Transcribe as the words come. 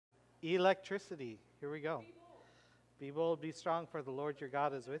Electricity. Here we go. Be bold, be strong, for the Lord your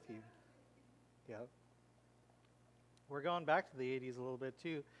God is with you. Yep. We're going back to the 80s a little bit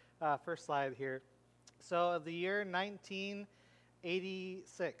too. First slide here. So the year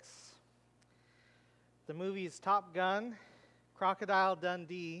 1986. The movies Top Gun, Crocodile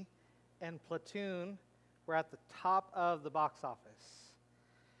Dundee, and Platoon were at the top of the box office.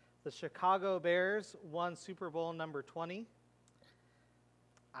 The Chicago Bears won Super Bowl number 20.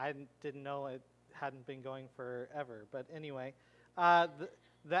 I didn't know it hadn't been going forever, but anyway. The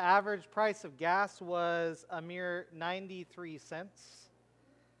average price of gas was a mere 93 cents.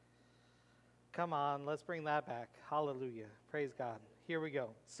 Come on, let's bring that back. Hallelujah. Praise God. Here we go.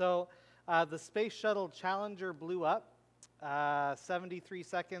 So the Space Shuttle Challenger blew up 73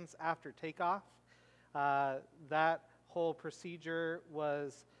 seconds after takeoff. That whole procedure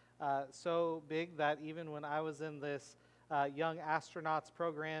was so big that even when I was in this young astronauts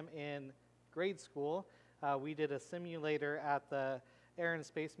program in grade school, we did a simulator at the Air and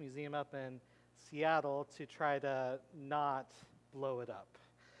Space Museum up in Seattle to try to not blow it up.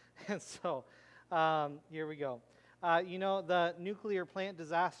 And so here we go. The nuclear plant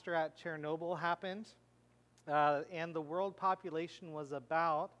disaster at Chernobyl happened, and the world population was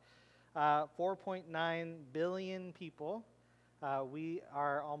about 4.9 billion people. We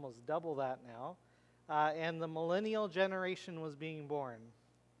are almost double that now. And the millennial generation was being born.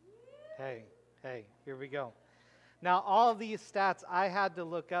 Hey, here we go. Now, all of these stats I had to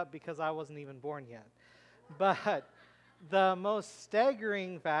look up because I wasn't even born yet. But the most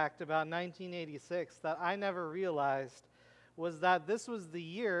staggering fact about 1986 that I never realized was that this was the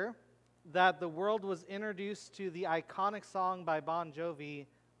year that the world was introduced to the iconic song by Bon Jovi,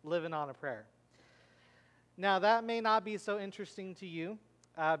 Living on a Prayer. Now, that may not be so interesting to you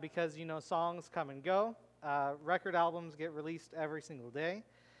because, songs come and go. Record albums get released every single day.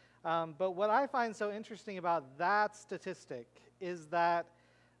 But what I find so interesting about that statistic is that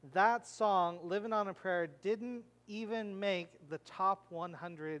that song, Living on a Prayer, didn't even make the top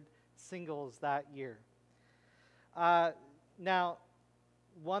 100 singles that year. Now,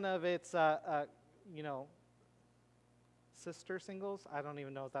 one of its, sister singles, I don't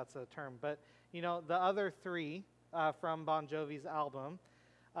even know if that's a term, but, the other three from Bon Jovi's album,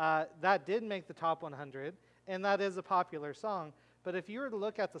 that did make the top 100, and that is a popular song. But if you were to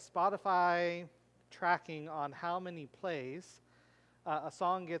look at the Spotify tracking on how many plays a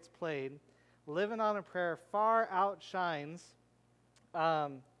song gets played, Living on a Prayer far outshines,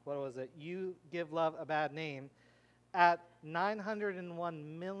 You Give Love a Bad Name, at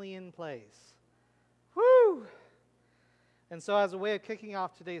 901 million plays. Woo! And so as a way of kicking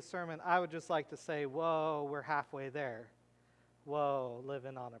off today's sermon, I would just like to say, whoa, we're halfway there. Whoa,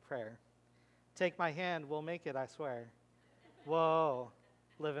 living on a prayer. Take my hand, we'll make it, I swear. Whoa,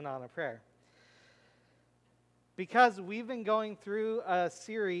 living on a prayer. Because we've been going through a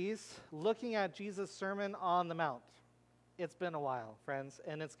series looking at Jesus' Sermon on the Mount. It's been a while, friends,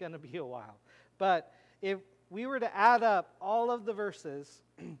 and it's going to be a while. But if we were to add up all of the verses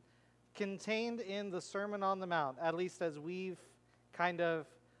contained in the Sermon on the Mount, at least as we've kind of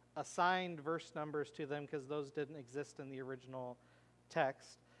assigned verse numbers to them because those didn't exist in the original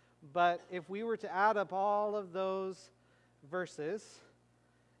text. But if we were to add up all of those verses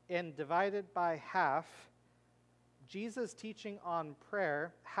and divide it by half, Jesus' teaching on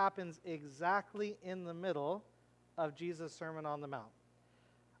prayer happens exactly in the middle of Jesus' Sermon on the Mount.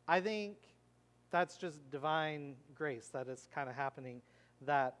 I think that's just divine grace that it's kind of happening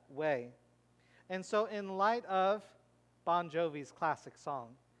that way. And so in light of Bon Jovi's classic song,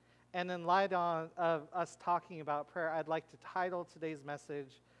 and in light of us talking about prayer, I'd like to title today's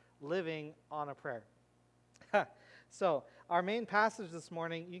message, Living on a Prayer. So our main passage this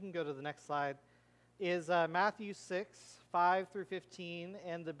morning, you can go to the next slide, is Matthew 6, 5 through 15.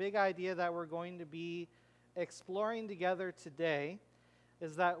 And the big idea that we're going to be exploring together today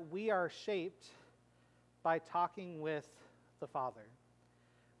is that we are shaped by talking with the Father.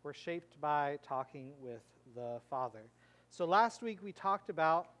 We're shaped by talking with the Father. So last week we talked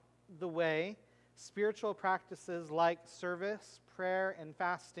about the way spiritual practices like service, prayer, and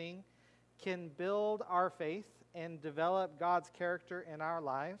fasting can build our faith and develop God's character in our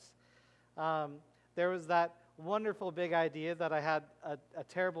lives. There was that wonderful big idea that I had a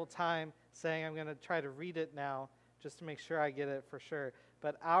terrible time saying. I'm going to try to read it now just to make sure I get it for sure.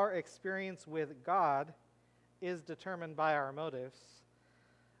 But our experience with God is determined by our motives.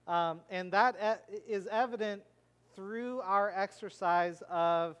 And that is evident through our exercise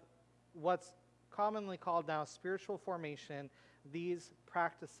of what's commonly called now spiritual formation, these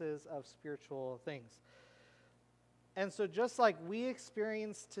practices of spiritual things. And so just like we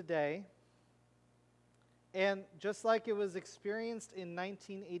experience today, and just like it was experienced in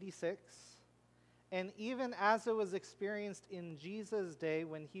 1986, and even as it was experienced in Jesus' day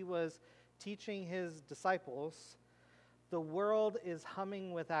when he was teaching his disciples, the world is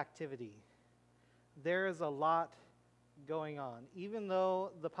humming with activity. There is a lot going on. Even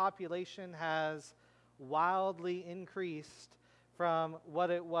though the population has wildly increased from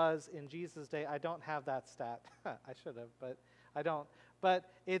what it was in Jesus' day. I don't have that stat. I should have, but I don't. But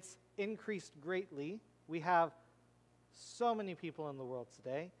it's increased greatly. We have so many people in the world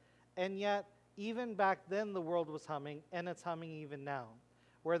today, and yet even back then the world was humming, and it's humming even now,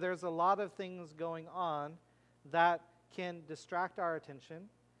 where there's a lot of things going on that can distract our attention.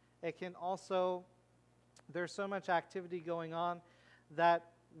 It can also, there's so much activity going on that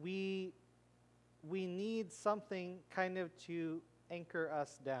we need something kind of to anchor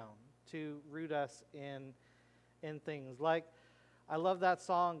us down, to root us in things. Like, I love that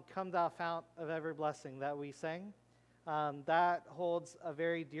song, Come Thou Fount of Every Blessing, that we sang. That holds a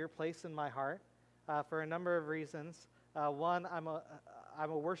very dear place in my heart for a number of reasons. One, I'm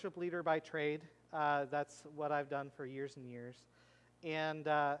a worship leader by trade. That's what I've done for years and years. And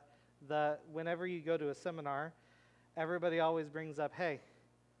whenever you go to a seminar, everybody always brings up, hey,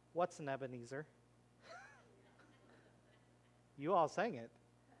 what's an Ebenezer? You all sang it,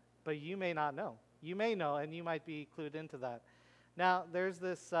 but you may not know. You may know, and you might be clued into that. Now, there's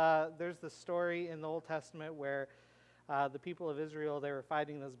this story in the Old Testament where the people of Israel, they were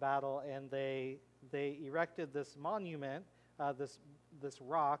fighting this battle, and they erected this monument, this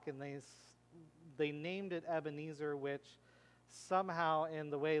rock, and they named it Ebenezer, which somehow, in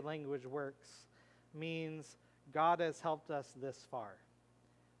the way language works, means God has helped us this far.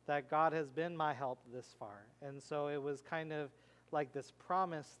 That God has been my help this far. And so it was kind of like this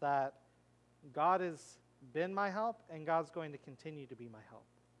promise that God has been my help, and God's going to continue to be my help.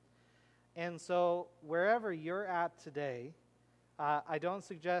 And so wherever you're at today, I don't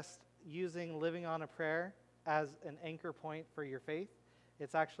suggest using Living on a Prayer as an anchor point for your faith.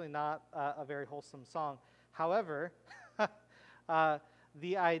 It's actually not a very wholesome song. However,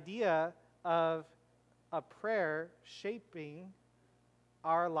 the idea of a prayer shaping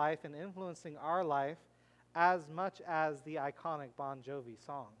our life and influencing our life as much as the iconic Bon Jovi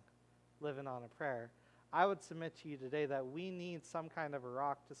song, Living on a Prayer, I would submit to you today that we need some kind of a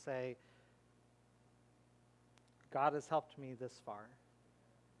rock to say, God has helped me this far,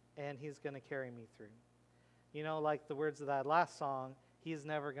 and he's going to carry me through. You know, like the words of that last song, he's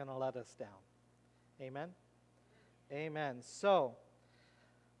never going to let us down. Amen? Amen. So,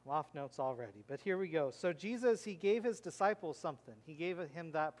 I'm off notes already, but here we go. So Jesus, he gave his disciples something. He gave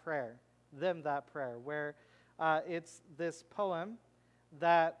them that prayer, where it's this poem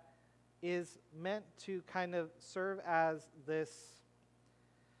that is meant to kind of serve as this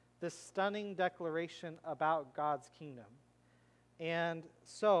stunning declaration about God's kingdom. And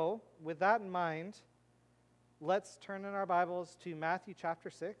so, with that in mind, let's turn in our Bibles to Matthew chapter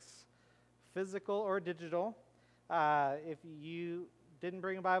 6, physical or digital. If you didn't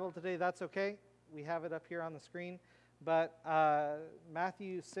bring a Bible today, that's okay. We have it up here on the screen. But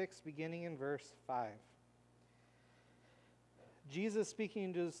Matthew 6, beginning in verse 5. Jesus,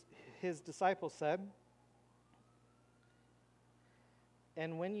 speaking to his disciples, said,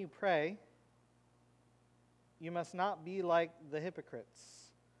 "And when you pray, you must not be like the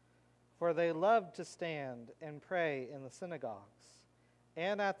hypocrites, for they love to stand and pray in the synagogues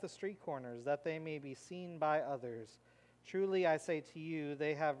and at the street corners, that they may be seen by others. Truly I say to you,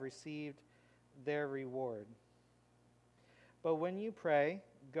 they have received their reward. But when you pray,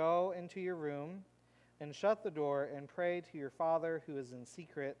 go into your room and shut the door and pray to your Father who is in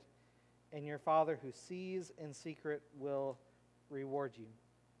secret, and your Father who sees in secret will reward you.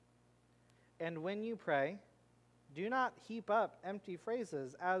 And when you pray, do not heap up empty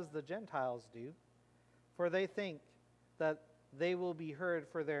phrases as the Gentiles do, for they think that they will be heard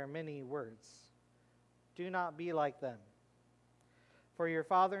for their many words. Do not be like them, for your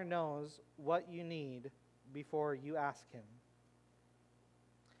Father knows what you need before you ask him.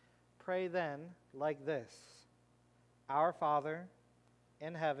 Pray then like this: Our Father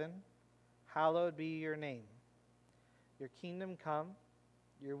in heaven, hallowed be your name. Your kingdom come,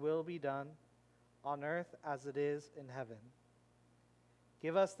 your will be done, on earth as it is in heaven.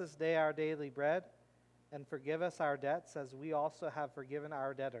 Give us this day our daily bread, and forgive us our debts as we also have forgiven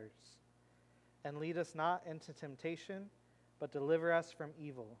our debtors. And lead us not into temptation, but deliver us from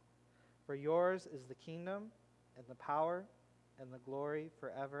evil. For yours is the kingdom, and the power, and the glory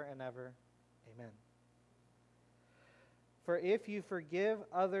forever and ever. Amen. For if you forgive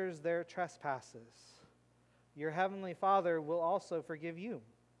others their trespasses, your heavenly Father will also forgive you.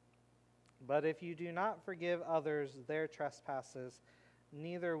 But if you do not forgive others their trespasses,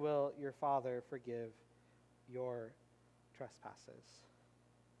 neither will your Father forgive your trespasses.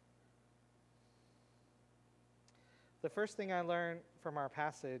 The first thing I learned from our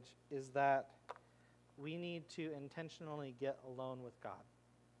passage is that we need to intentionally get alone with God.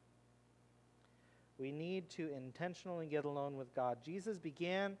 We need to intentionally get alone with God. Jesus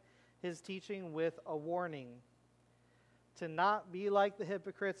began his teaching with a warning to not be like the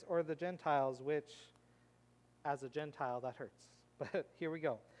hypocrites or the Gentiles, which, as a Gentile, that hurts. But here we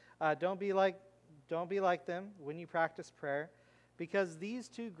go. Don't be like them when you practice prayer, because these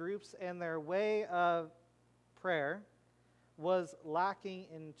two groups and their way of prayer was lacking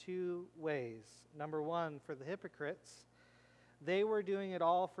in two ways. Number one, for the hypocrites, they were doing it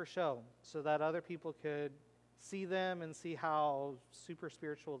all for show, so that other people could see them and see how super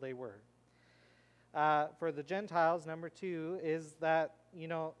spiritual they were. For the Gentiles, number two, is that,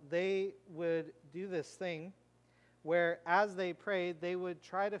 they would do this thing where as they prayed, they would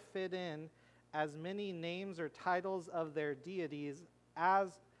try to fit in as many names or titles of their deities as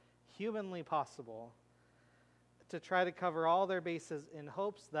humanly possible to try to cover all their bases in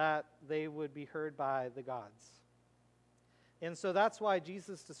hopes that they would be heard by the gods. And so that's why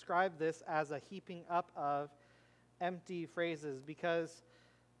Jesus described this as a heaping up of empty phrases, because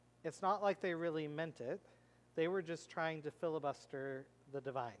it's not like they really meant it. They were just trying to filibuster the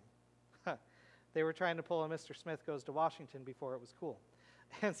divine. They were trying to pull a Mr. Smith Goes to Washington before it was cool.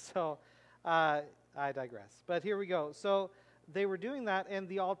 And so I digress. But here we go. So they were doing that, and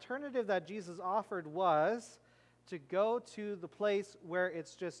the alternative that Jesus offered was to go to the place where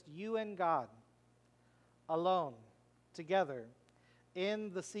it's just you and God, alone, together,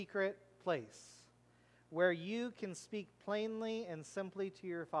 in the secret place, where you can speak plainly and simply to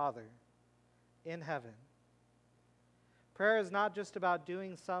your Father in heaven. Prayer is not just about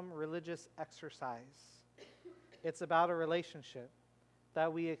doing some religious exercise. It's about a relationship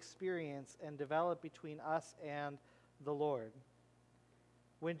that we experience and develop between us and the Lord.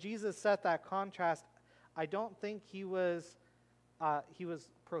 When Jesus set that contrast, I don't think he was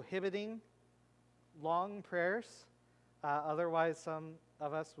prohibiting long prayers. Otherwise, some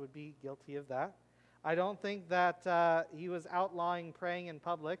of us would be guilty of that. I don't think that he was outlawing praying in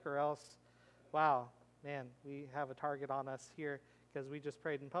public, or else, wow, man, we have a target on us here because we just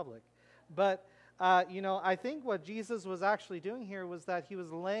prayed in public. But, I think what Jesus was actually doing here was that he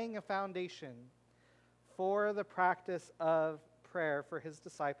was laying a foundation for the practice of prayer for his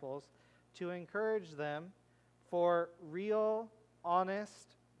disciples, to encourage them for real,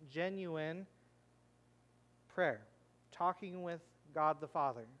 honest, genuine prayer, talking with God the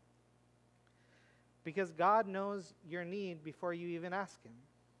Father. Because God knows your need before you even ask him.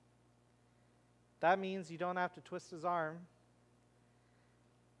 That means you don't have to twist his arm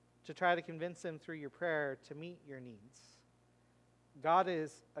to try to convince him through your prayer to meet your needs. God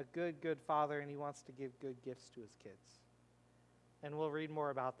is a good, good Father, and he wants to give good gifts to his kids. And we'll read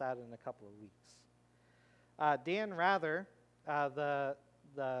more about that in a couple of weeks. Dan Rather, the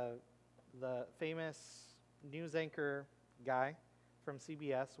famous news anchor guy from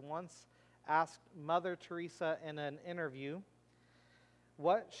CBS, once asked Mother Teresa in an interview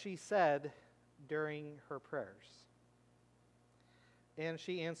what she said during her prayers. And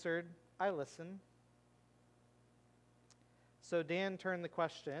she answered, "I listen." So Dan turned the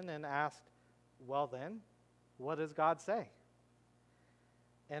question and asked, "Well then, what does God say?"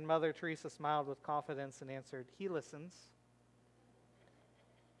 And Mother Teresa smiled with confidence and answered, "He listens."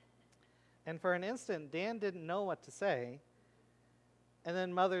 And for an instant, Dan didn't know what to say. And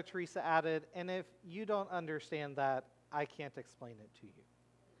then Mother Teresa added, "And if you don't understand that, I can't explain it to you."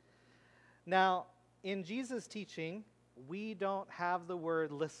 Now, in Jesus' teaching, we don't have the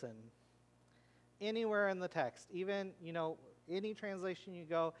word listen anywhere in the text. Even, any translation you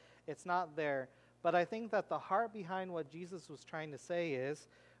go, it's not there. But I think that the heart behind what Jesus was trying to say is,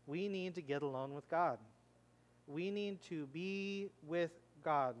 we need to get alone with God. We need to be with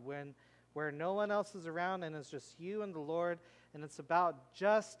God where no one else is around and it's just you and the Lord, and it's about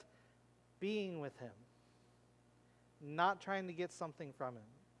just being with him, not trying to get something from him.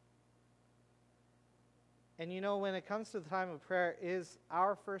 And when it comes to the time of prayer, is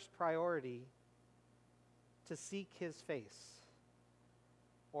our first priority to seek his face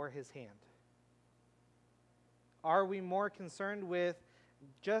or his hand? Are we more concerned with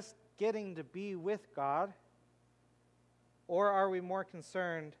just getting to be with God, or are we more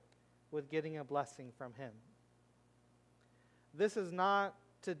concerned with getting a blessing from him? This is not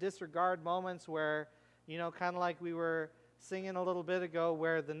to disregard moments where, kind of like we were singing a little bit ago,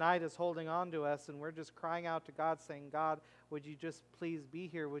 where the night is holding on to us and we're just crying out to God saying, God, would you just please be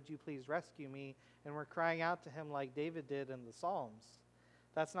here? Would you please rescue me? And we're crying out to him like David did in the Psalms.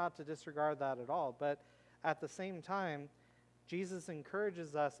 That's not to disregard that at all. But at the same time, Jesus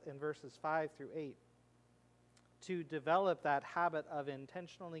encourages us in verses 5 through 8 to develop that habit of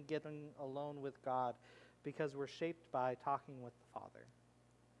intentionally getting alone with God, because we're shaped by talking with the Father.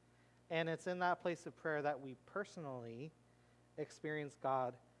 And it's in that place of prayer that we personally experience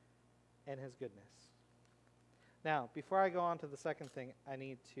God and his goodness. Now, before I go on to the second thing, I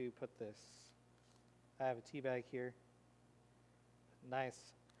need to put this. I have a tea bag here. Nice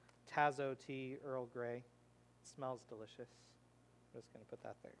Tazo tea, Earl Grey. It smells delicious. I'm just going to put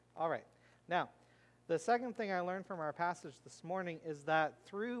that there. All right. Now, the second thing I learned from our passage this morning is that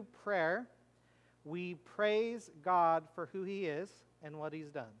through prayer, we praise God for who he is and what he's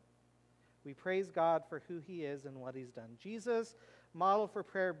done. We praise God for who he is and what he's done. Jesus' model for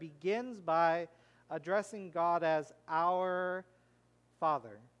prayer begins by addressing God as our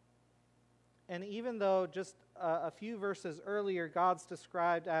Father. And even though just a few verses earlier, God's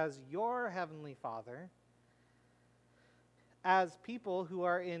described as your heavenly Father, as people who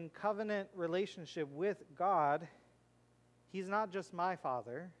are in covenant relationship with God, he's not just my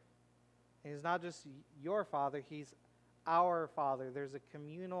Father. He's not just your Father. He's our Father. There's a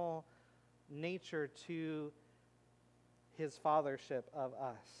communal nature to his fathership of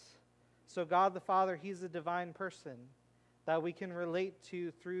us. So God the Father, he's a divine person that we can relate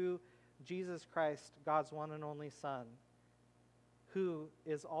to through Jesus Christ, God's one and only Son, who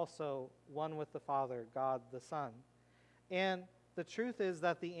is also one with the Father, God the Son. And the truth is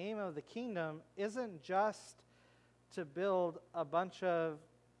that the aim of the kingdom isn't just to build a bunch of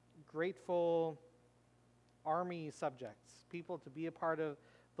grateful army subjects, people to be a part of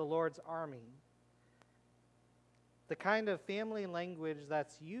the Lord's army. The kind of family language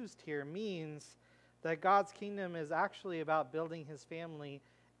that's used here means that God's kingdom is actually about building his family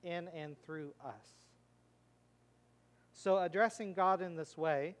in and through us. So addressing God in this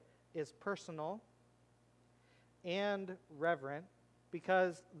way is personal and reverent,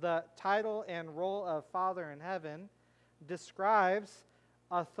 because the title and role of Father in heaven describes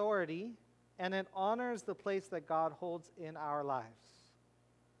authority, and it honors the place that God holds in our lives.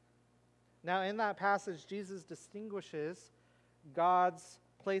 Now, in that passage, Jesus distinguishes God's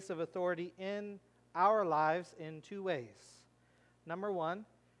place of authority in our lives in two ways. Number one,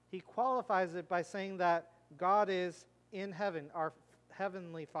 he qualifies it by saying that God is in heaven, our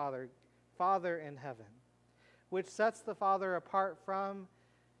heavenly Father, Father in heaven, which sets the Father apart from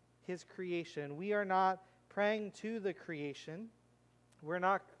his creation. We are not praying to the creation. We're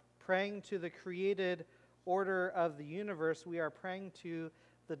not praying to the created order of the universe. We are praying to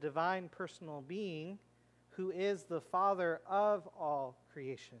the divine personal being who is the Father of all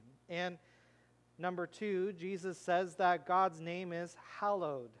creation. And number two, Jesus says that God's name is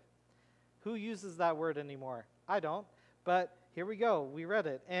hallowed. Who uses that word anymore? I don't, but here we go. We read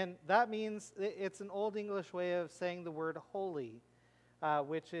it. And that means it's an Old English way of saying the word holy,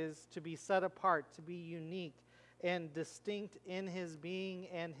 which is to be set apart, to be unique and distinct in his being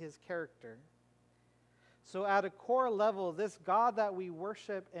and his character. So at a core level, this God that we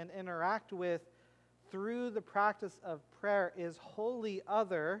worship and interact with through the practice of prayer is wholly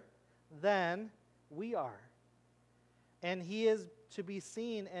other than we are. And he is to be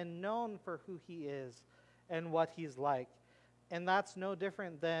seen and known for who he is and what he's like. And that's no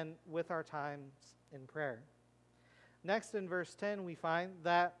different than with our times in prayer. Next, in verse 10, we find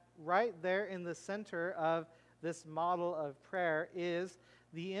that right there in the center of this model of prayer is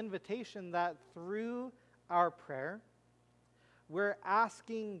the invitation that through our prayer, we're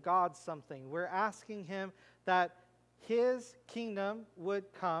asking God something. We're asking him that his kingdom would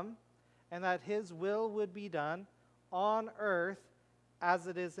come and that his will would be done on earth as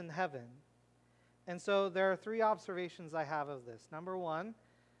it is in heaven. And so there are three observations I have of this. Number one,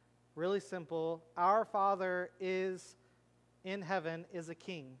 really simple, our Father is in heaven, is a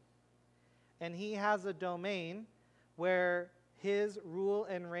king. And he has a domain where his rule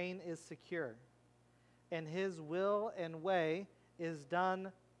and reign is secure. And his will and way is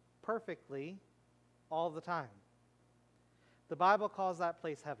done perfectly all the time. The Bible calls that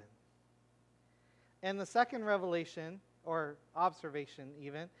place heaven. And the second revelation, or observation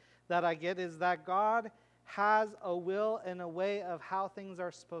even, that I get is that God has a will and a way of how things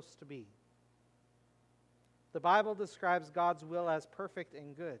are supposed to be. The Bible describes God's will as perfect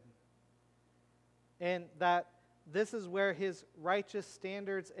and good. And that this is where his righteous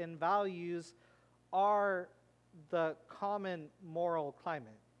standards and values are the common moral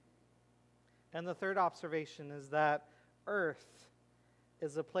climate. And the third observation is that earth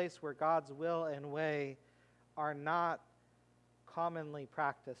is a place where God's will and way are not commonly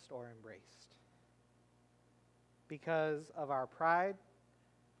practiced or embraced. Because of our pride,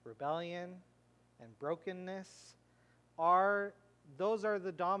 rebellion, and brokenness, those are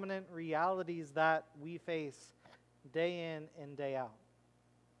the dominant realities that we face day in and day out.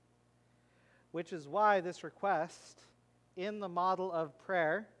 Which is why this request in the model of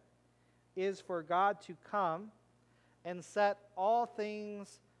prayer is for God to come and set all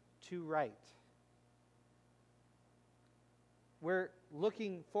things to right. We're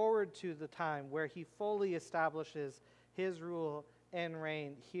looking forward to the time where he fully establishes his rule and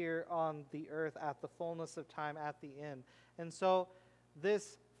reign here on the earth at the fullness of time at the end. And so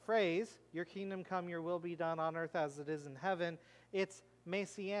this phrase, your kingdom come, your will be done on earth as it is in heaven, it's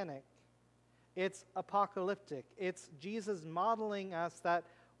messianic. It's apocalyptic. It's Jesus modeling us that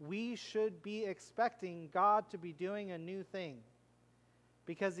we should be expecting God to be doing a new thing,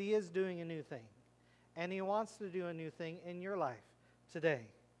 because he is doing a new thing. And he wants to do a new thing in your life today.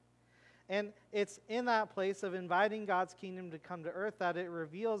 And it's in that place of inviting God's kingdom to come to earth that it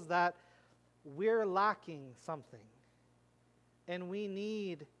reveals that we're lacking something. And we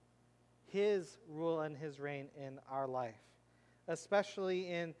need his rule and his reign in our life, especially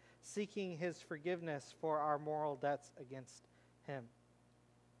in seeking his forgiveness for our moral debts against him.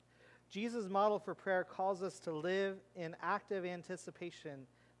 Jesus' model for prayer calls us to live in active anticipation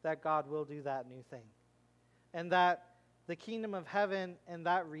that God will do that new thing. And that the kingdom of heaven and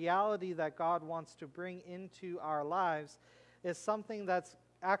that reality that God wants to bring into our lives is something that's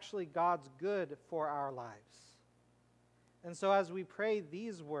actually God's good for our lives. And so as we pray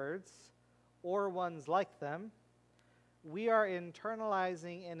these words, or ones like them, we are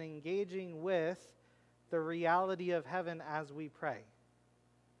internalizing and engaging with the reality of heaven as we pray.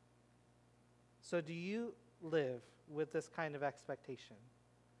 So do you live with this kind of expectation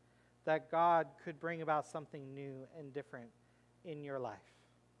that God could bring about something new and different in your life?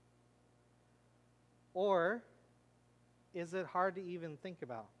 Or is it hard to even think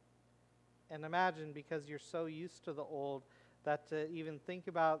about and imagine, because you're so used to the old, that to even think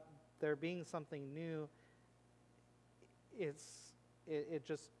about there being something new, it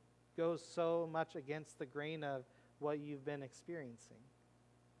just goes so much against the grain of what you've been experiencing?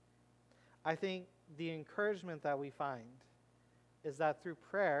 I think the encouragement that we find is that through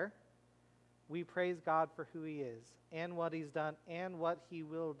prayer, we praise God for who he is and what he's done and what he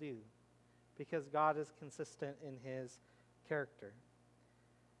will do, because God is consistent in his character.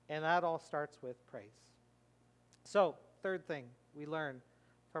 And that all starts with praise. So, third thing we learn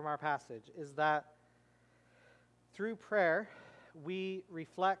from our passage is that through prayer, we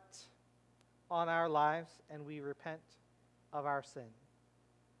reflect on our lives and we repent of our sin.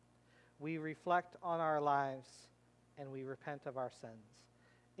 We reflect on our lives and we repent of our sins.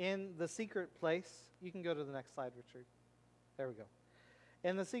 In the secret place, you can go to the next slide, Richard. There we go.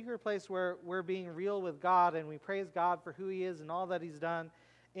 In the secret place where we're being real with God and we praise God for who he is and all that he's done,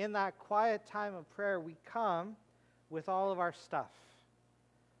 in that quiet time of prayer, we come with all of our stuff,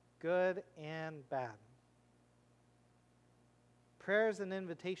 good and bad. Prayer is an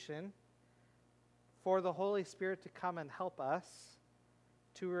invitation for the Holy Spirit to come and help us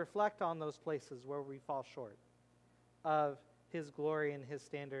to reflect on those places where we fall short of his glory and his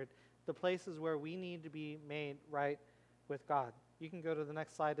standard, the places where we need to be made right with God. You can go to the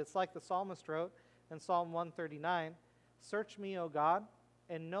next slide. It's like the psalmist wrote in Psalm 139, "Search me, O God,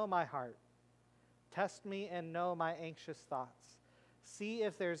 and know my heart. Test me and know my anxious thoughts. See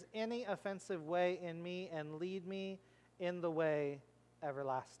if there's any offensive way in me and lead me in the way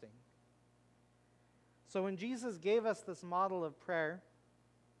everlasting." So when Jesus gave us this model of prayer,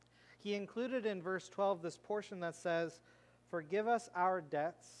 he included in verse 12 this portion that says, "Forgive us our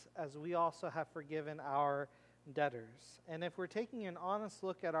debts as we also have forgiven our debtors." And if we're taking an honest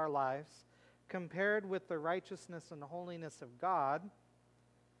look at our lives, compared with the righteousness and holiness of God,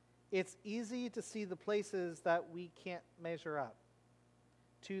 it's easy to see the places that we can't measure up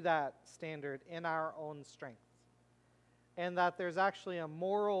to that standard in our own strength. And that there's actually a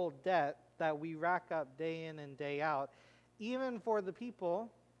moral debt that we rack up day in and day out, even for the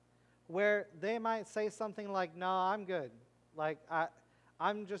people where they might say something like, "No, I'm good. Like,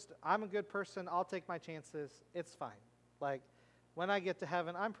 I'm a good person. I'll take my chances. It's fine. Like, when I get to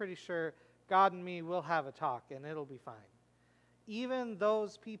heaven, I'm pretty sure God and me will have a talk and it'll be fine." Even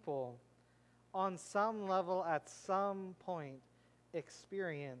those people, on some level, at some point,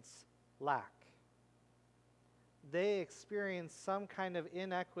 experience lack. They experience some kind of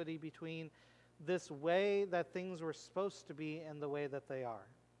inequity between this way that things were supposed to be and the way that they are.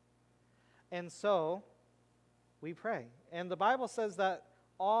 And so, we pray. And the Bible says that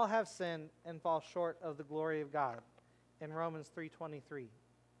all have sinned and fall short of the glory of God in Romans 3:23.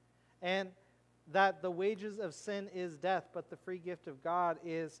 And that the wages of sin is death, but the free gift of God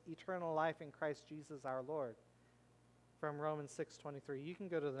is eternal life in Christ Jesus our Lord, from Romans 6:23. You can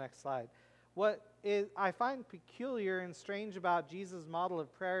go to the next slide. What I find peculiar and strange about Jesus' model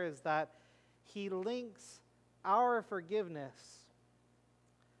of prayer is that he links our forgiveness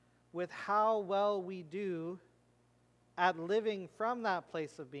with how well we do at living from that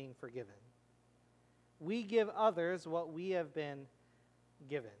place of being forgiven. We give others what we have been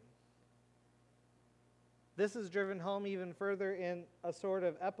given. This is driven home even further in a sort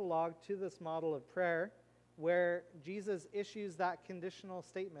of epilogue to this model of prayer, where Jesus issues that conditional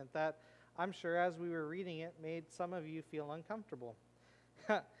statement that I'm sure as we were reading it made some of you feel uncomfortable.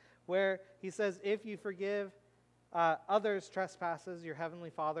 Where he says, if you forgive others' trespasses, your heavenly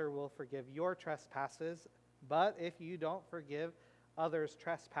Father will forgive your trespasses. But if you don't forgive others'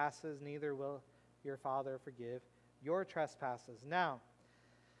 trespasses, neither will your Father forgive your trespasses. Now,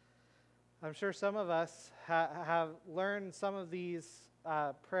 I'm sure some of us have learned some of these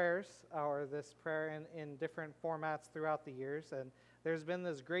prayers, or this prayer in different formats throughout the years. And there's been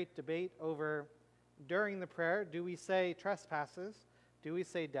this great debate over, during the prayer, do we say trespasses? Do we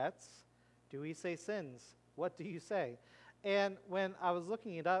say debts? Do we say sins? What do you say? And when I was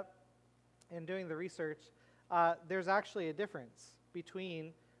looking it up and doing the research, there's actually a difference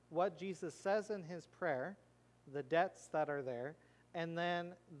between what Jesus says in his prayer, the debts that are there, and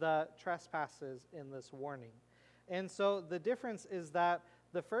then the trespasses in this warning. And so the difference is that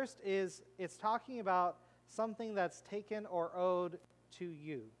the first is it's talking about something that's taken or owed to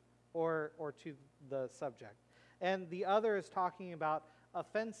you or to the subject. And the other is talking about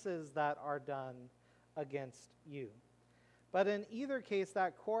offenses that are done against you. But in either case,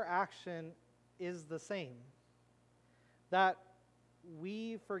 that core action is the same. That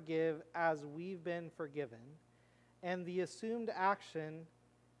we forgive as we've been forgiven. And the assumed action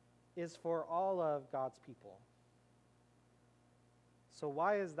is for all of God's people. So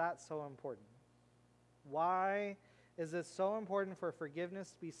why is that so important? Why is it so important for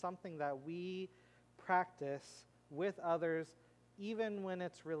forgiveness to be something that we practice with others even when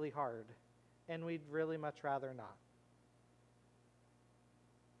it's really hard and we'd really much rather not?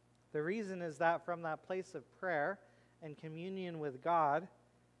 The reason is that from that place of prayer and communion with God,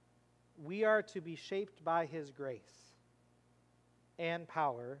 we are to be shaped by his grace and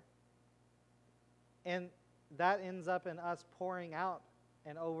power, and that ends up in us pouring out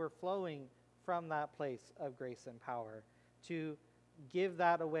and overflowing from that place of grace and power to give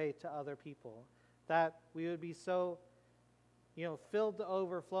that away to other people, that we would be so filled to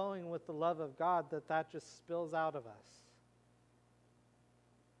overflowing with the love of God that just spills out of us.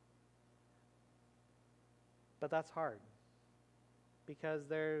 But that's hard, because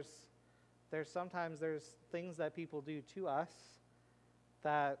there's sometimes things that people do to us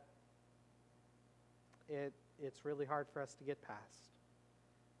that it's really hard for us to get past.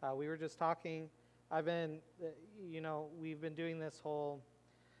 We were just talking, we've been doing this whole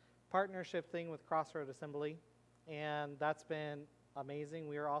partnership thing with Crossroad Assembly, and that's been amazing.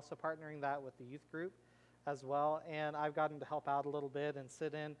 We are also partnering that with the youth group as well, and I've gotten to help out a little bit and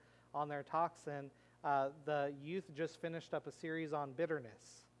sit in on their talks, and the youth just finished up a series on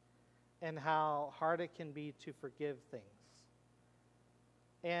bitterness and how hard it can be to forgive things.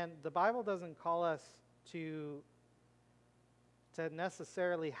 And the Bible doesn't call us to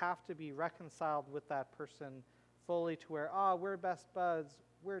necessarily have to be reconciled with that person fully to where, we're best buds,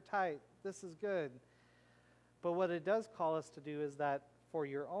 we're tight, this is good. But what it does call us to do is that for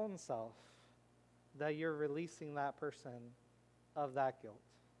your own self, that you're releasing that person of that guilt.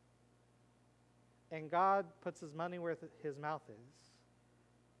 And God puts his money where his mouth is,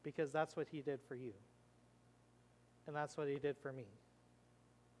 because that's what he did for you. And that's what he did for me.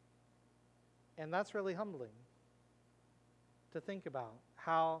 And that's really humbling to think about,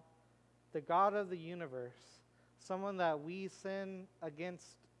 how the God of the universe, someone that we sin against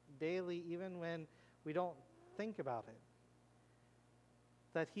daily even when we don't think about it,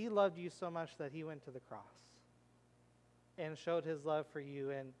 that he loved you so much that he went to the cross and showed his love for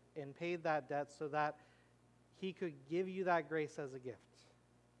you and paid that debt so that he could give you that grace as a gift.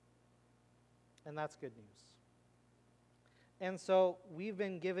 And that's good news. And so we've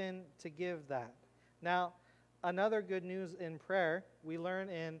been given to give that. Now, another good news in prayer, we learn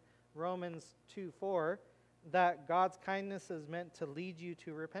in Romans 2:4 that God's kindness is meant to lead you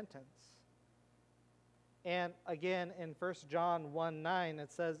to repentance. And again, in 1 John 1:9,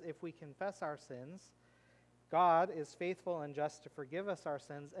 it says, if we confess our sins, God is faithful and just to forgive us our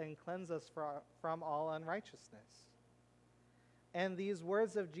sins and cleanse us from all unrighteousness. And these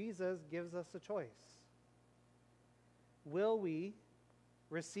words of Jesus gives us a choice. Will we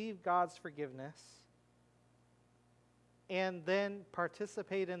receive God's forgiveness and then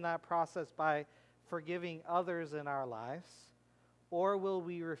participate in that process by forgiving others in our lives? Or will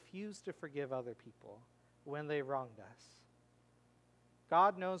we refuse to forgive other people when they wronged us?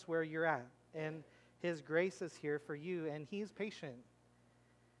 God knows where you're at, and His grace is here for you, and He's patient,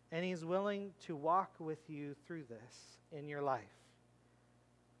 and He's willing to walk with you through this in your life.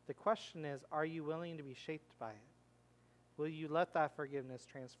 The question is, are you willing to be shaped by it? Will you let that forgiveness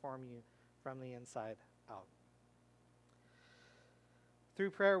transform you from the inside out?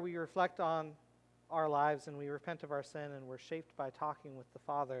 Through prayer, we reflect on our lives and we repent of our sin, and we're shaped by talking with the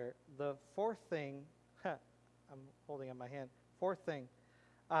Father. The fourth thing, I'm holding up my hand, fourth thing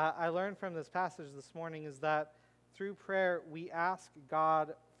I learned from this passage this morning is that through prayer, we ask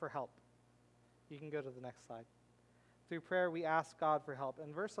God for help. You can go to the next slide. Through prayer, we ask God for help.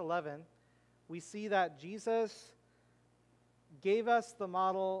 In verse 11, we see that Jesus gave us the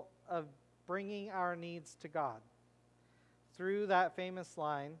model of bringing our needs to God through that famous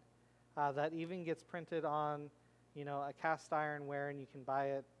line that even gets printed on, a cast iron ware, and you can buy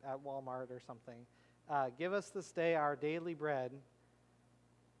it at Walmart or something. Give us this day our daily bread.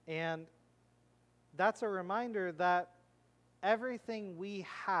 And that's a reminder that everything we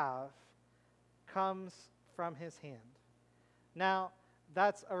have comes from His hand. Now,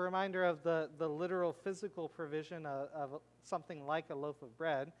 that's a reminder of the literal physical provision of something like a loaf of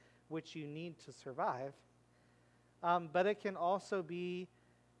bread, which you need to survive. But it can also be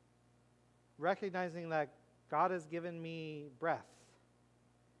recognizing that God has given me breath.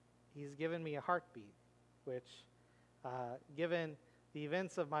 He's given me a heartbeat, which, given the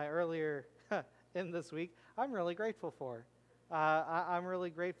events of my earlier in this week, I'm really grateful for. I'm really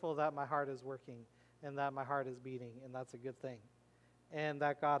grateful that my heart is working and that my heart is beating, and that's a good thing, and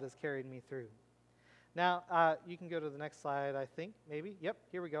that God has carried me through. Now, you can go to the next slide, I think, maybe. Yep,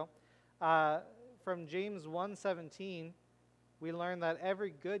 here we go. From James 1:17, we learn that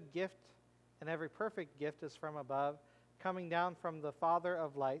every good gift and every perfect gift is from above, coming down from the Father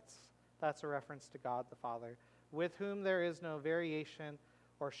of lights. That's a reference to God the Father, with whom there is no variation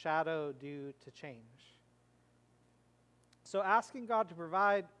or shadow due to change. So asking God to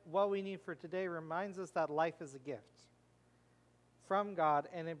provide what we need for today reminds us that life is a gift from God,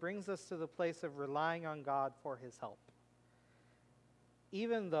 and it brings us to the place of relying on God for His help.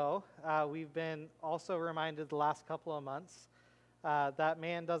 Even though we've been also reminded the last couple of months that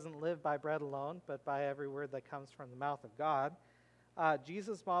man doesn't live by bread alone, but by every word that comes from the mouth of God,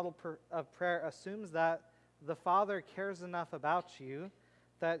 Jesus' model of prayer assumes that the Father cares enough about you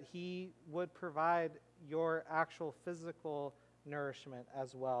that He would provide your actual physical nourishment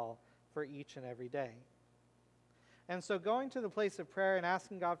as well for each and every day. And so going to the place of prayer and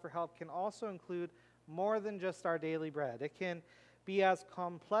asking God for help can also include more than just our daily bread. It can be as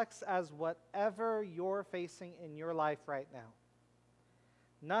complex as whatever you're facing in your life right now.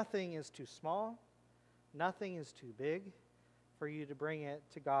 Nothing is too small, nothing is too big for you to bring it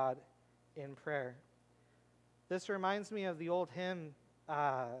to God in prayer. This reminds me of the old hymn,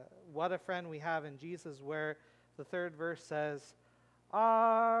 What a Friend We Have in Jesus, where the third verse says,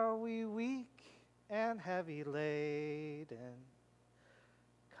 "Are we weak and heavy laden,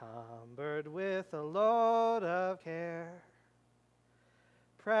 cumbered with a load of care?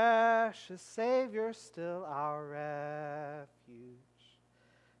 Precious Savior, still our refuge.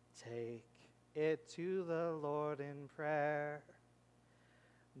 Take it to the Lord in prayer.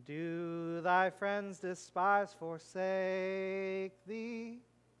 Do thy friends despise, forsake thee?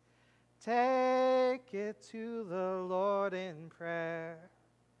 Take it to the Lord in prayer.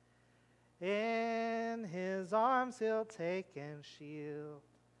 In His arms He'll take and shield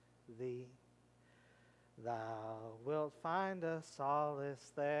thee. Thou wilt find a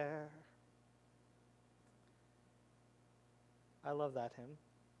solace there." I love that hymn.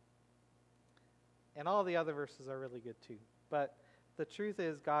 And all the other verses are really good too. But the truth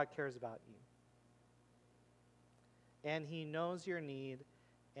is, God cares about you. And He knows your need,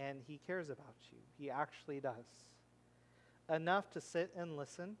 and He cares about you. He actually does. Enough to sit and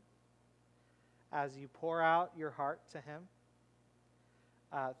listen as you pour out your heart to Him.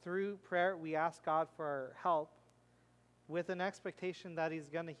 Through prayer, we ask God for help with an expectation that He's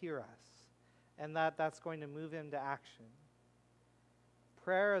going to hear us and that that's going to move Him to action.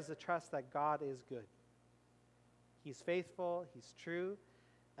 Prayer is a trust that God is good. He's faithful. He's true.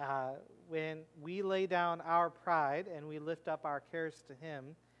 When we lay down our pride and we lift up our cares to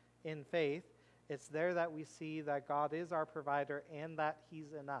Him in faith, It's there that we see that God is our provider and that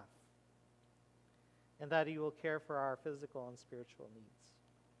He's enough, and that He will care for our physical and spiritual needs.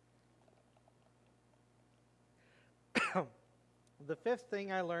 The fifth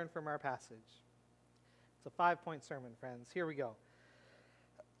thing I learned from our passage. It's a 5-point sermon, friends. Here we go.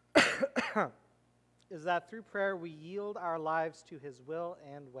 Is that through prayer we yield our lives to His will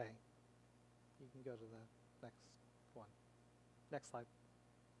and way. You can go to the next one. Next slide.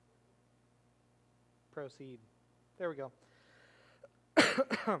 Proceed. There we go.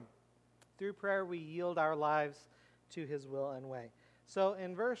 Through prayer we yield our lives to His will and way. So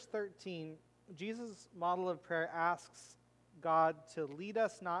in verse 13, Jesus' model of prayer asks God to lead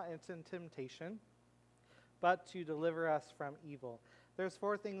us not into temptation, but to deliver us from evil. There's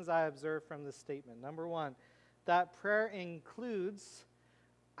 4 things I observe from this statement. Number 1, that prayer includes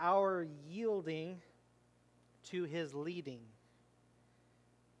our yielding to His leading.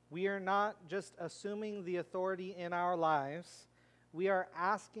 We are not just assuming the authority in our lives. We are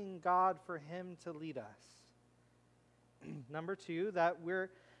asking God for Him to lead us. Number 2, that we're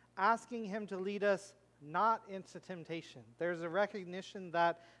asking Him to lead us not into temptation. There's a recognition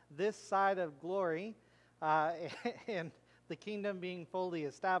that this side of glory and the kingdom being fully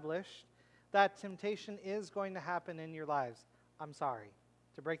established, that temptation is going to happen in your lives. I'm sorry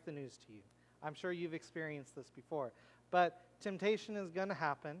to break the news to you. I'm sure you've experienced this before. But temptation is going to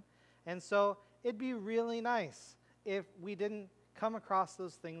happen. And so it'd be really nice if we didn't come across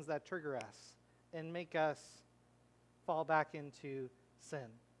those things that trigger us and make us fall back into sin.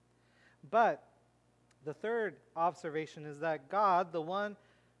 But the third observation is that God, the one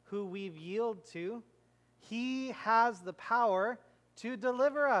who we've yielded to, He has the power to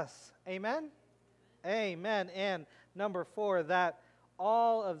deliver us. Amen? Amen. And number 4, that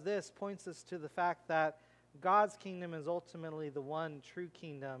all of this points us to the fact that God's kingdom is ultimately the one true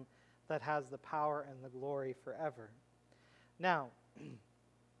kingdom that has the power and the glory forever. Now,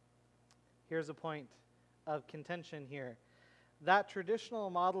 here's a point of contention here. That traditional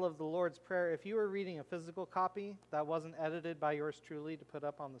model of the Lord's Prayer, if you were reading a physical copy that wasn't edited by yours truly to put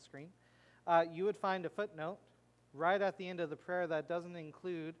up on the screen, you would find a footnote right at the end of the prayer that doesn't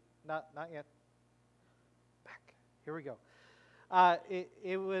include, not yet, back, here we go.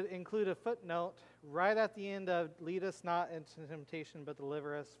 It would include a footnote right at the end of lead us not into temptation but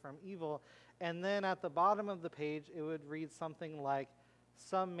deliver us from evil. And then at the bottom of the page, it would read something like,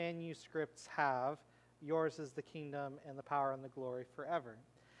 some manuscripts have, yours is the kingdom and the power and the glory forever.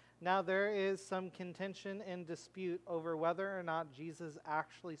 Now there is some contention and dispute over whether or not Jesus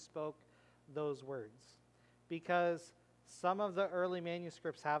actually spoke those words, because some of the early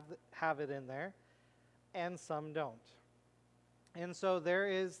manuscripts have it in there and some don't. And so there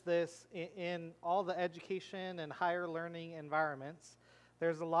is this, in all the education and higher learning environments,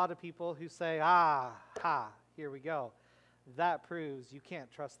 there's a lot of people who say, here we go. That proves you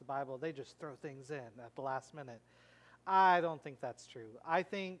can't trust the Bible. They just throw things in at the last minute. I don't think that's true. I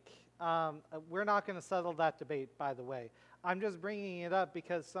think we're not going to settle that debate, by the way. I'm just bringing it up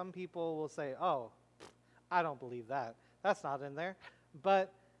because some people will say, oh, I don't believe that. That's not in there.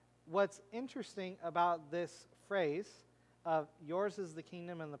 But what's interesting about this phrase of yours is the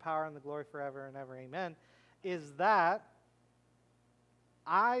kingdom and the power and the glory forever and ever, amen, is that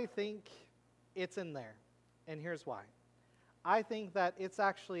I think it's in there. And here's why. I think that it's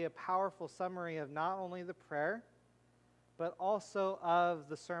actually a powerful summary of not only the prayer, but also of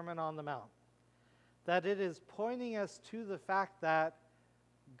the Sermon on the Mount. That it is pointing us to the fact that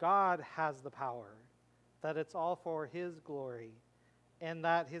God has the power, that it's all for His glory, and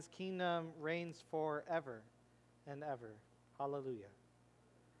that His kingdom reigns forever and ever. Hallelujah.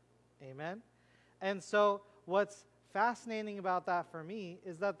 Amen? And so what's fascinating about that for me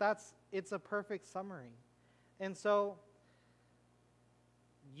is that it's a perfect summary. And so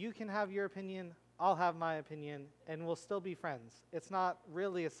you can have your opinion, I'll have my opinion, and we'll still be friends. It's not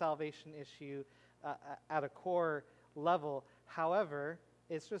really a salvation issue at a core level. However,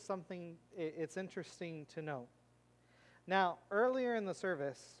 it's just something, it's interesting to know. Now, earlier in the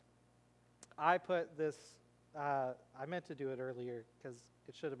service, I put this, I meant to do it earlier because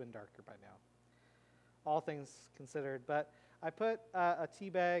it should have been darker by now, all things considered. But I put a tea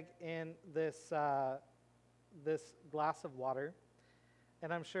bag in this, this glass of water.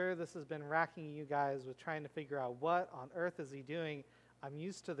 And I'm sure this has been racking you guys with trying to figure out what on earth is he doing. I'm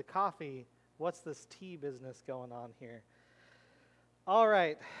used to the coffee. What's this tea business going on here? All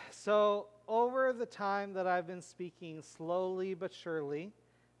right. So over the time that I've been speaking, slowly but surely,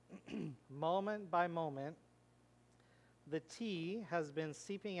 moment by moment, the tea has been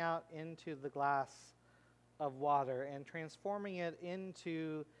seeping out into the glass of water and transforming it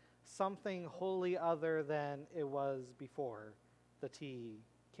into something wholly other than it was before the tea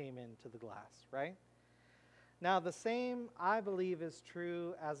came into the glass, right? Now, the same, I believe, is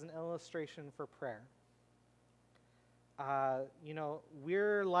true as an illustration for prayer.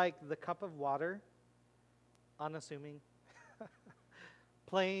 We're like the cup of water, unassuming,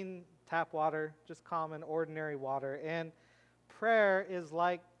 plain tap water, just common, ordinary water. And prayer is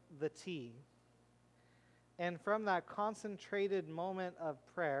like the tea. And from that concentrated moment of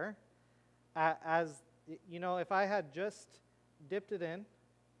prayer, if I had just dipped it in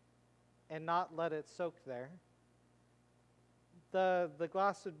and not let it soak there, the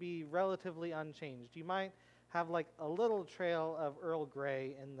glass would be relatively unchanged. You might have like a little trail of Earl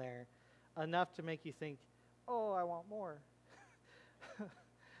Grey in there, enough to make you think, oh, I want more,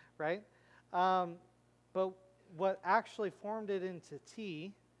 right? But what actually formed it into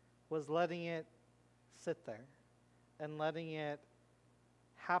tea was letting it sit there and letting it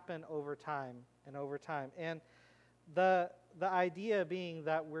happen over time and over time. And the idea being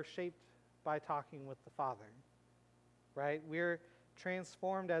that we're shaped by talking with the Father, right? We're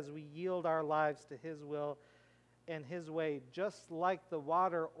transformed as we yield our lives to His will and His way, just like the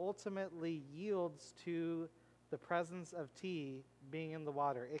water ultimately yields to the presence of tea being in the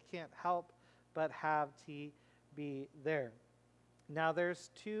water. It can't help but have tea be there. Now, there's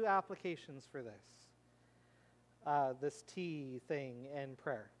two applications for this tea thing in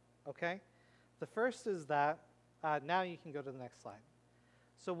prayer, okay? The first is that, now you can go to the next slide.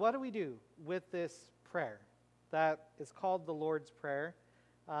 So what do we do with this prayer that is called the Lord's Prayer?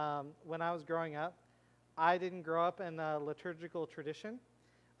 When I was growing up, I didn't grow up in a liturgical tradition.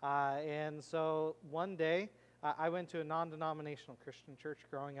 And so one day, I went to a non-denominational Christian church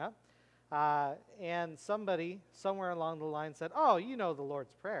growing up. And somebody, somewhere along the line said, oh, you know the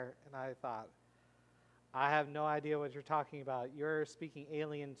Lord's Prayer. And I thought, I have no idea what you're talking about. You're speaking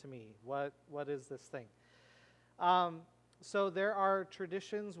alien to me. What is this thing? So there are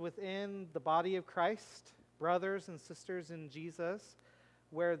traditions within the body of Christ, brothers and sisters in Jesus,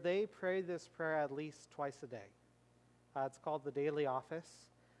 where they pray this prayer at least twice a day. It's called the daily office.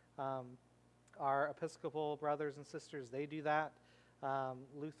 Our Episcopal brothers and sisters, they do that.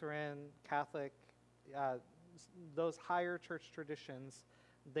 Lutheran, Catholic, those higher church traditions,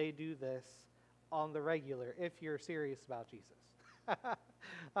 they do this on the regular, if you're serious about Jesus.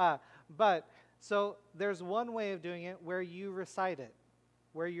 But so there's one way of doing it where you recite it,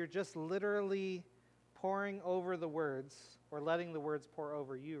 where you're just literally pouring over the words, or letting the words pour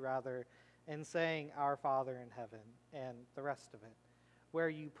over you, rather, and saying, Our Father in heaven, and the rest of it, where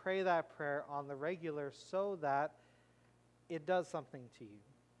you pray that prayer on the regular so that it does something to you.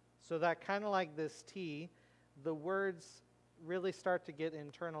 So that kind of like this tea, the words really start to get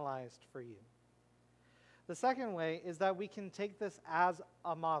internalized for you. The second way is that we can take this as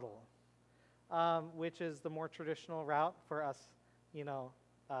a model, which is the more traditional route for us,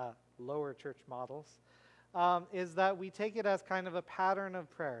 lower church models, is that we take it as kind of a pattern of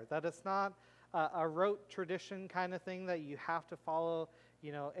prayer, that it's not a rote tradition kind of thing that you have to follow,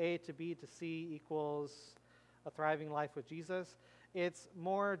 A to B to C equals a thriving life with Jesus. It's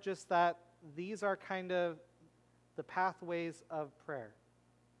more just that these are kind of the pathways of prayer.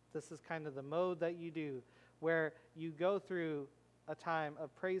 This is kind of the mode that you do, where you go through a time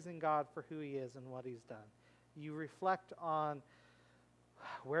of praising God for who He is and what He's done. You reflect on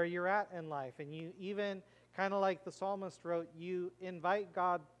where you're at in life, and you even, kind of like the psalmist wrote, you invite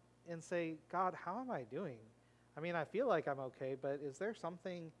God and say, God, how am I doing? I mean, I feel like I'm okay, but is there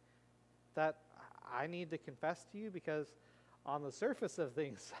something that I need to confess to you? Because on the surface of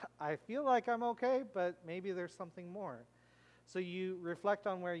things, I feel like I'm okay, but maybe there's something more. So you reflect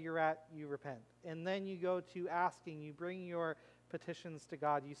on where you're at, you repent. And then you go to asking, you bring your petitions to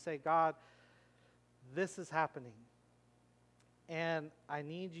God. You say, God, this is happening. And I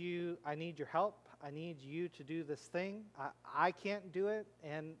need your help. I need you to do this thing. I can't do it,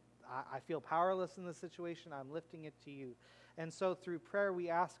 and I feel powerless in this situation. I'm lifting it to you. And so through prayer, we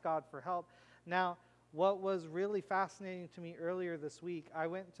ask God for help. Now, what was really fascinating to me earlier this week, I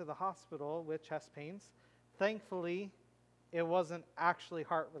went to the hospital with chest pains. Thankfully, it wasn't actually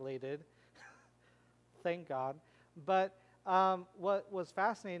heart-related. Thank God. But what was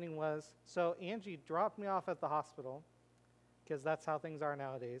fascinating was, so Angie dropped me off at the hospital, because that's how things are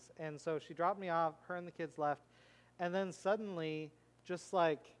nowadays. And so she dropped me off, her and the kids left, and then suddenly, just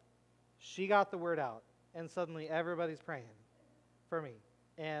like, she got the word out, and suddenly everybody's praying for me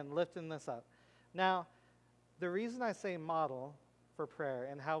and lifting this up. Now, the reason I say model for prayer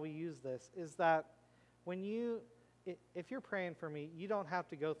and how we use this is that if you're praying for me, you don't have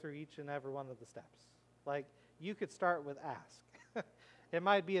to go through each and every one of the steps. Like, you could start with ask. it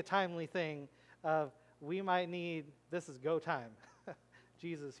might be a timely thing of we might need, this is go time.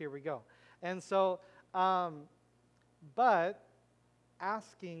 Jesus, here we go. And so, but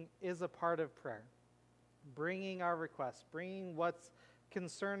asking is a part of prayer. Bringing our requests, bringing what's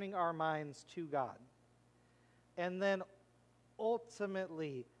concerning our minds to God. And then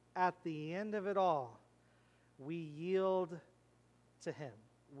ultimately, at the end of it all, we yield to Him.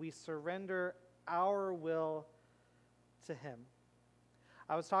 We surrender our will to Him.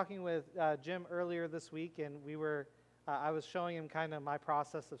 I was talking with Jim earlier this week, and I was showing him kind of my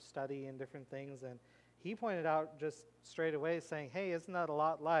process of study and different things, and he pointed out just straight away saying, hey, isn't that a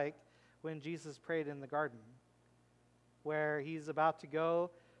lot like when Jesus prayed in the garden, where he's about to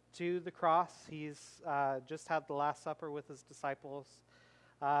go to the cross. He's just had the Last Supper with his disciples,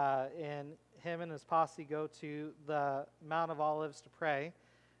 and him and his posse go to the Mount of Olives to pray,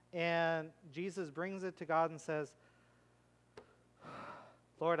 and Jesus brings it to God and says,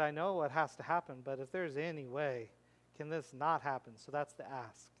 Lord, I know what has to happen, but if there's any way, can this not happen? So that's the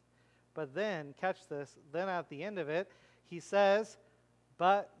ask. But then, catch this, then at the end of it, he says,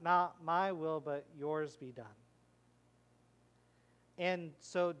 but not my will, but yours be done. And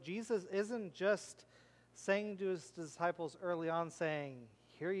so Jesus isn't just saying to his disciples early on, saying,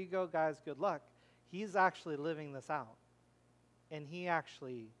 here you go, guys, good luck. He's actually living this out. And he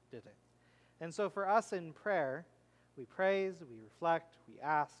actually did it. And so for us in prayer, we praise, we reflect, we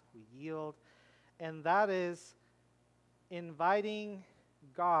ask, we yield. And that is inviting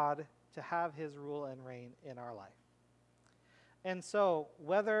God to have his rule and reign in our life. And so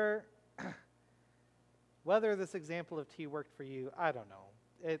whether this example of tea worked for you, I don't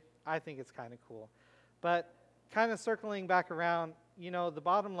know. I think it's kind of cool. But kind of circling back around, the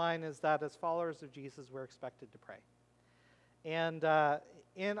bottom line is that as followers of Jesus, we're expected to pray. And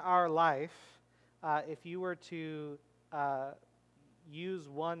in our life, if you were to use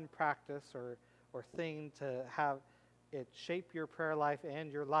one practice or thing to have it shape your prayer life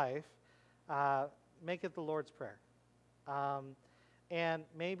and your life, make it the Lord's Prayer. And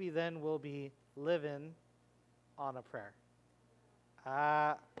maybe then we'll be living on a prayer.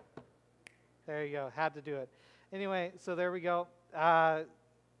 There you go. Had to do it. Anyway, so there we go.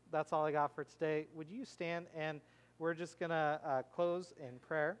 That's all I got for today. Would you stand, and we're just going to close in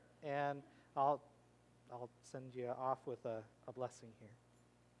prayer, and I'll send you off with a blessing here.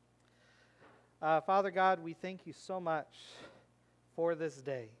 Father God, we thank you so much for this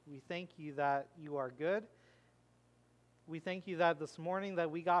day. We thank you that you are good. We thank you that this morning that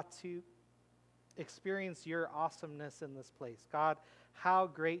we got to experience your awesomeness in this place. God, how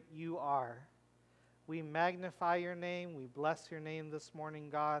great you are. We magnify your name. We bless your name this morning,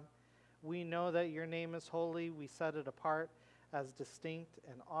 God. We know that your name is holy. We set it apart as distinct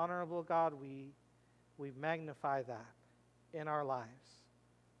and honorable, God. We magnify that in our lives.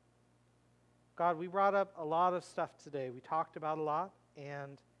 God, we brought up a lot of stuff today. We talked about a lot,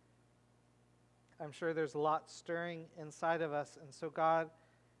 and I'm sure there's a lot stirring inside of us. And so, God,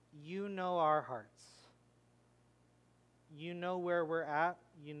 you know our hearts. You know where we're at.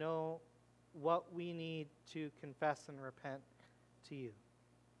 You know what we need to confess and repent to you.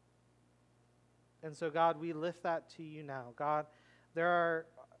 And so, God, we lift that to you now. God, there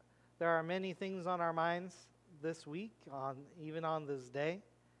are many things on our minds this week, even on this day.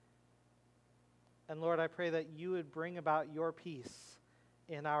 And Lord, I pray that you would bring about your peace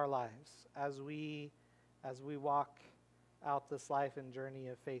in our lives as we walk out this life and journey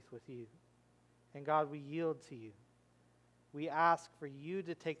of faith with you. And God, we yield to you. We ask for you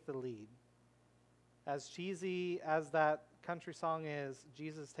to take the lead. As cheesy as that country song is,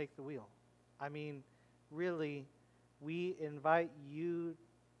 Jesus, take the wheel. I mean, really, we invite you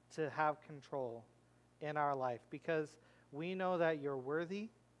to have control in our life, because we know that you're worthy.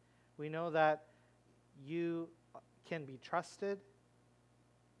 We know that you can be trusted.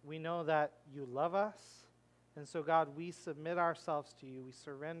 We know that you love us. And so, God, we submit ourselves to you. We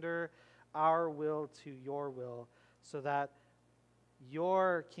surrender our will to your will so that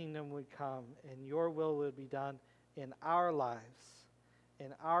your kingdom would come and your will would be done in our lives,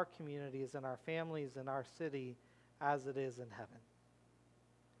 in our communities, in our families, in our city, as it is in heaven.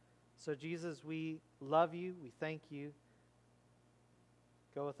 So, Jesus, we love you. We thank you.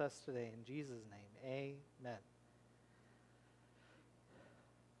 Go with us today. In Jesus' name, amen.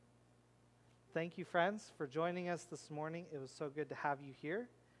 Thank you, friends, for joining us this morning. It was so good to have you here.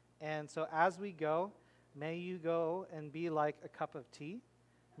 And so as we go, may you go and be like a cup of tea.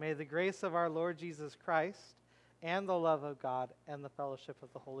 May the grace of our Lord Jesus Christ and the love of God and the fellowship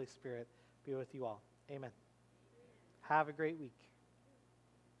of the Holy Spirit be with you all. Amen. Have a great week.